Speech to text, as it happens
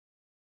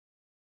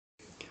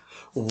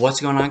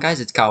What's going on, guys?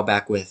 It's Kyle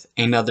back with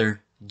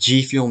another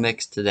G Fuel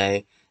mix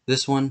today.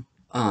 This one,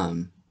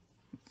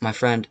 my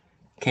friend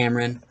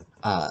Cameron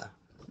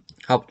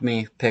helped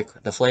me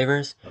pick the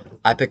flavors.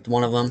 I picked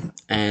one of them,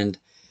 and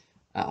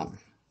um,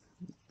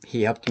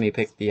 he helped me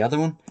pick the other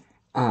one.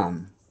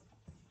 Um,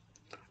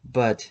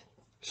 but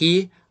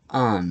he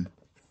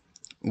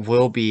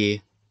will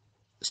be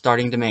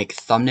starting to make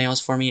thumbnails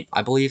for me.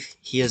 I believe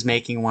he is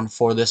making one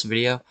for this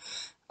video.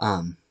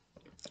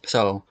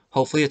 So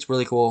hopefully it's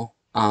really cool.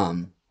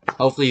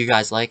 Hopefully you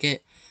guys like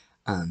it.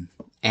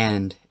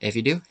 And if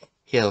you do,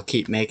 he'll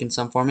keep making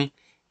some for me.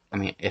 I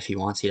mean, if he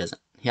wants, he doesn't.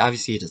 He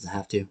doesn't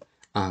have to.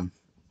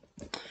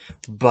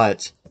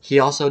 But he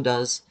also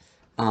does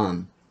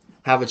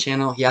have a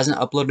channel. He hasn't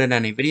uploaded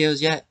any videos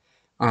yet.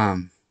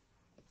 But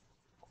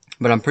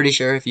I'm pretty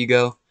sure if you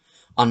go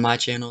on my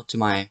channel to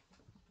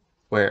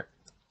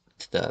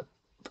the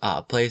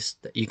place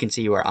that you can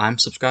see where I'm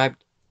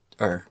subscribed,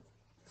 or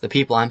the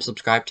people I'm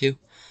subscribed to.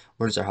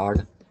 Words are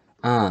hard.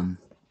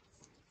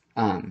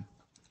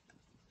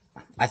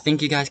 I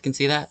think you guys can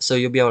see that, so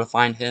you'll be able to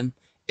find him.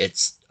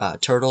 It's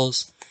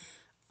Turtles.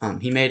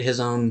 He made his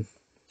own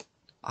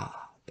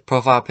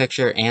profile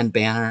picture and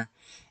banner,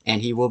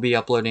 and he will be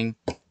uploading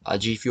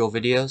G Fuel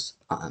videos.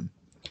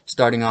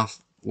 Starting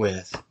off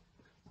with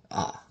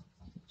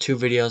two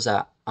videos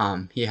that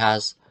he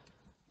has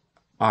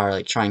are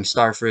like trying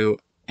Starfruit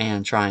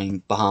and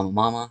trying Bahama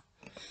Mama.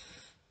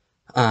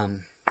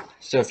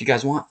 So if you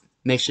guys want,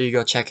 make sure you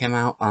go check him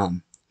out.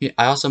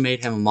 I also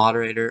made him a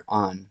moderator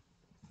on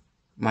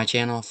my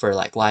channel for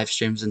like live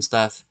streams and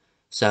stuff,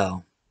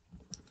 so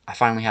I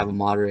finally have a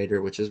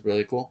moderator, which is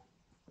really cool.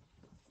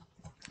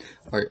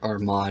 Or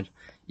mod,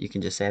 you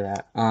can just say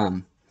that.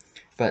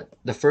 But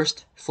the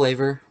first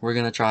flavor we're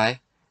gonna try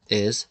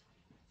is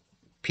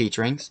peach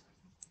rings,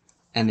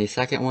 and the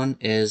second one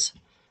is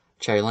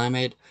cherry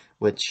limeade,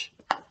 which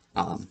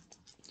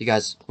you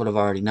guys would have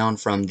already known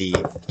from the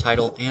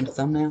title and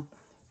thumbnail.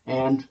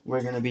 And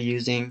we're gonna be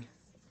using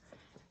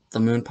the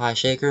moon pie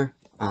shaker.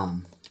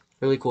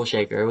 Really cool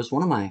shaker. It was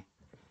one of my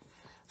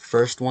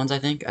first ones, I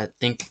think.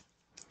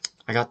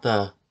 I got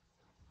the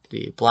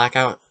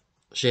blackout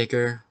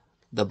shaker,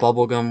 the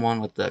bubblegum one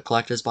with the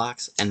collector's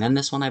box, and then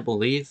this one, I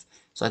believe.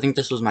 So I think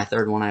this was my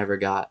third one I ever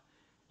got.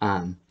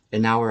 And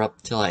now we're up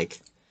to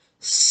like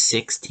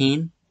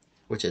 16,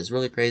 which is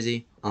really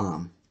crazy.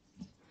 And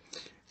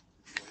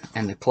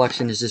the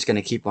collection is just going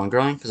to keep on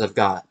growing because I've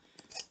got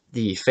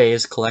the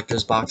Phase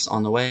collector's box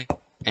on the way,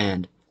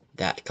 and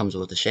that comes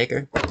with the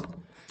shaker.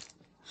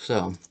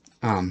 So,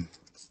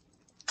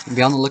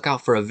 be on the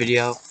lookout for a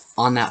video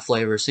on that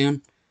flavor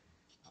soon.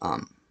 I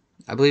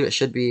believe it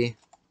should be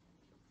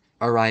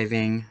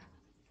arriving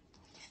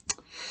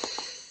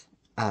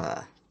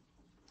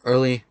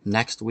early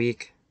next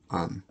week.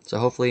 So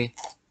hopefully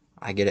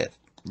I get it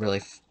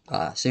really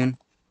soon,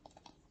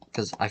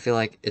 because I feel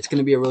like it's going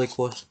to be a really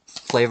cool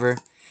flavor.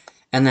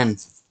 And then,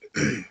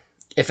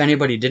 if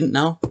anybody didn't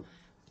know,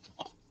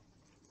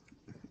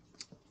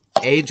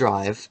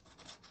 A-Drive,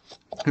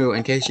 who,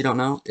 in case you don't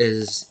know,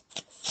 is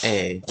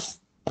a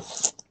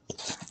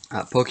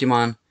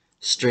Pokemon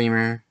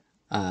streamer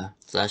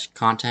slash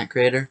content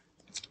creator.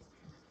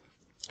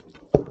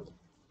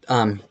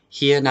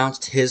 He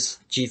announced his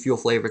G Fuel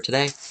flavor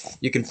today.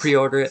 You can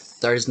pre-order it.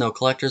 There is no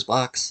collector's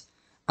box,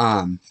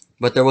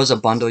 but there was a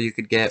bundle you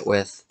could get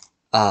with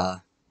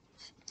a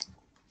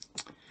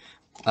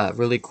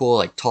really cool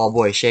like tall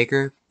boy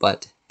shaker,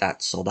 but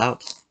that sold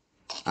out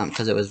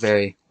because it was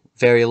very,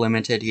 very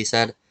limited. He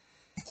said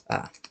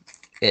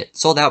it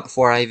sold out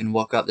before I even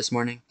woke up this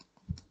morning,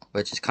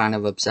 which is kind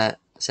of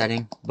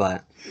upsetting,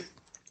 but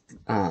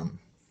I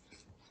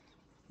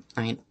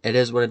mean, it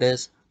is what it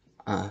is.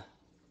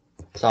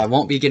 So I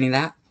won't be getting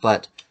that,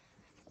 but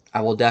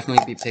I will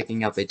definitely be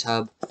picking up a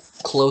tub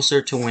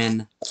closer to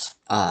when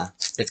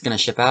it's going to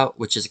ship out,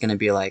 which is going to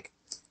be like,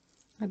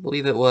 I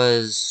believe it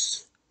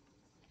was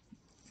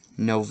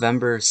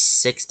November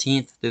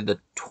 16th through the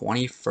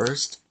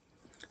 21st,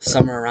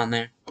 somewhere around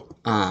there.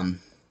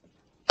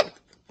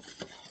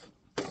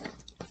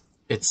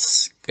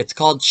 It's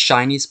called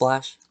Shiny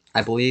Splash,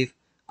 I believe,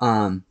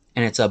 and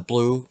it's a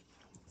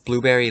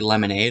blueberry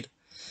lemonade,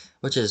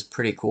 which is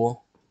pretty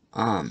cool.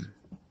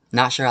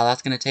 Not sure how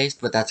that's going to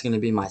taste, but that's going to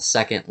be my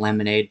second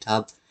lemonade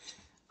tub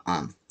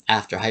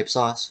after Hype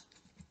Sauce.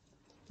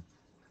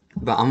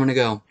 But I'm going to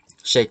go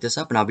shake this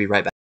up, and I'll be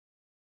right back.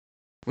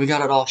 We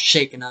got it all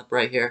shaken up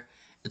right here.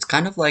 It's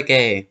kind of like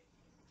a...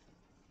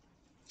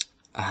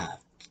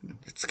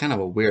 it's kind of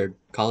a weird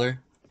color.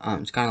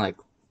 It's kind of like...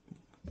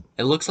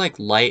 It looks like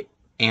light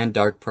and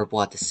dark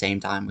purple at the same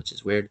time, which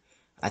is weird.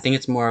 I think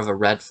it's more of a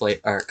red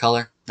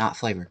color, not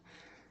flavor.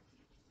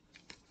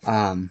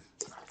 But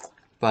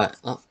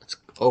let's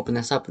open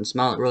this up and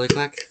smell it really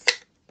quick.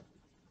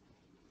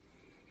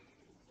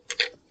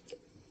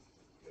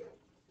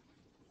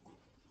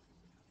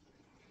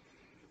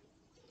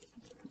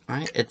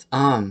 Alright, it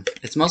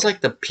smells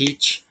like the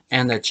peach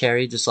and the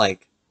cherry just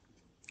like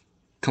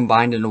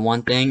combined into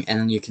one thing, and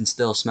then you can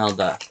still smell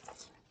the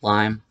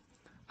lime.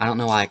 I don't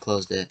know why I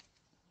closed it.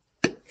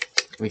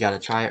 we gotta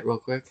try it real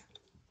quick.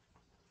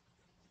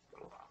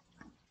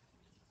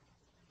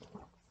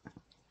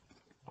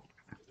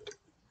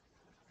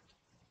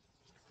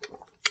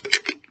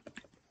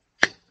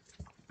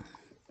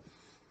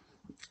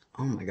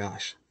 Oh my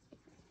gosh.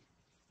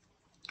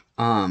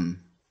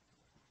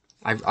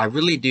 I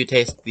really do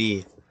taste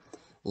the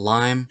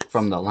lime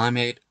from the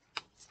limeade,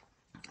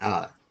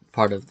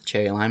 part of the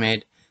cherry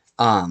limeade.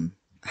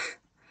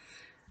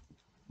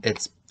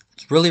 It's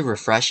really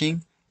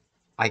refreshing.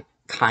 I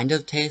kind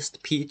of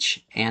taste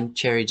peach and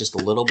cherry just a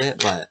little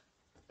bit, but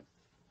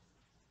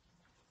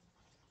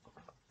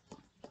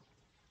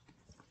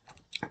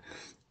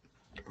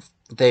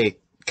they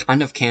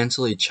kind of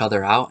cancel each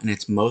other out, and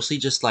it's mostly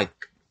just like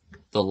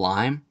the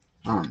lime.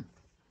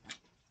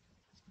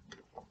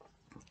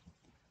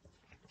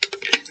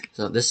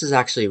 So this is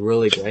actually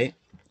really great.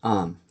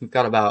 We've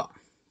got about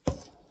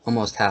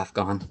almost half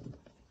gone.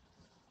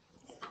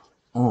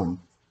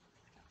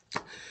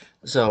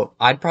 So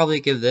I'd probably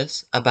give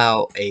this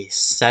about a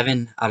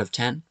 7 out of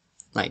 10.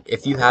 Like,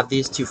 if you have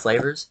these two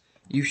flavors,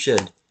 you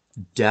should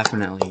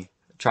definitely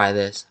try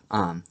this.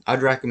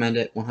 I'd recommend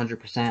it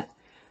 100%.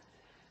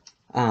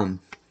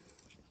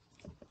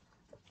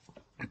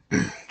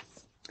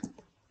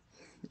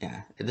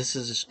 Yeah, this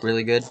is just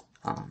really good.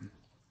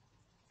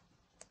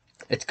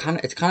 It's kind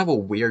of a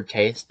weird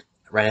taste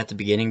right at the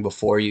beginning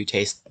before you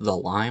taste the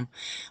lime,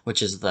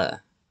 which is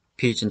the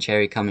peach and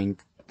cherry coming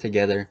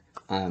together.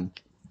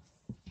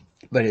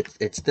 But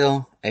it's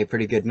still a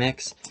pretty good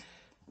mix.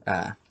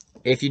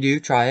 If you do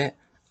try it,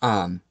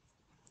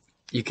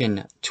 you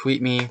can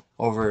tweet me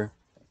over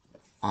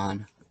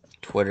on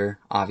Twitter,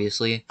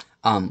 obviously.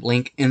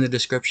 Link in the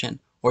description,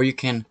 or you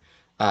can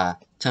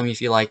tell me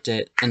if you liked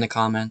it in the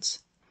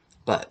comments.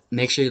 But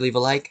make sure you leave a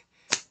like,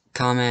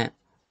 comment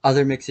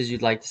other mixes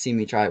you'd like to see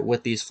me try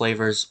with these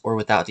flavors or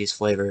without these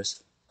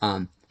flavors.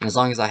 And as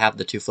long as I have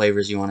the two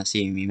flavors you want to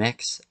see me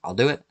mix, I'll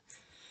do it.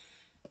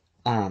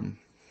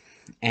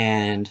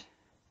 And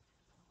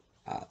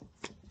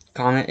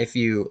comment if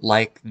you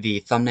like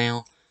the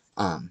thumbnail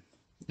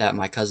that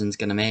my cousin's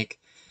gonna make.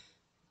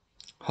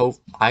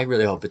 I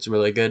really hope it's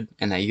really good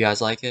and that you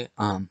guys like it.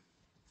 And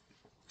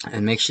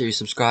make sure you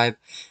subscribe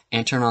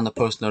and turn on the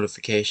post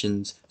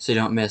notifications so you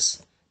don't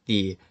miss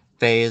the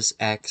Phase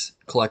X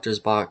Collector's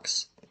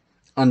Box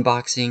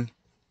unboxing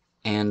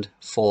and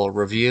full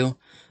review,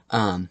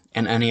 and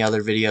any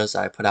other videos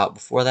I put out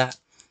before that.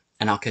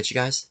 And I'll catch you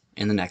guys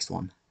in the next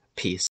one. Peace.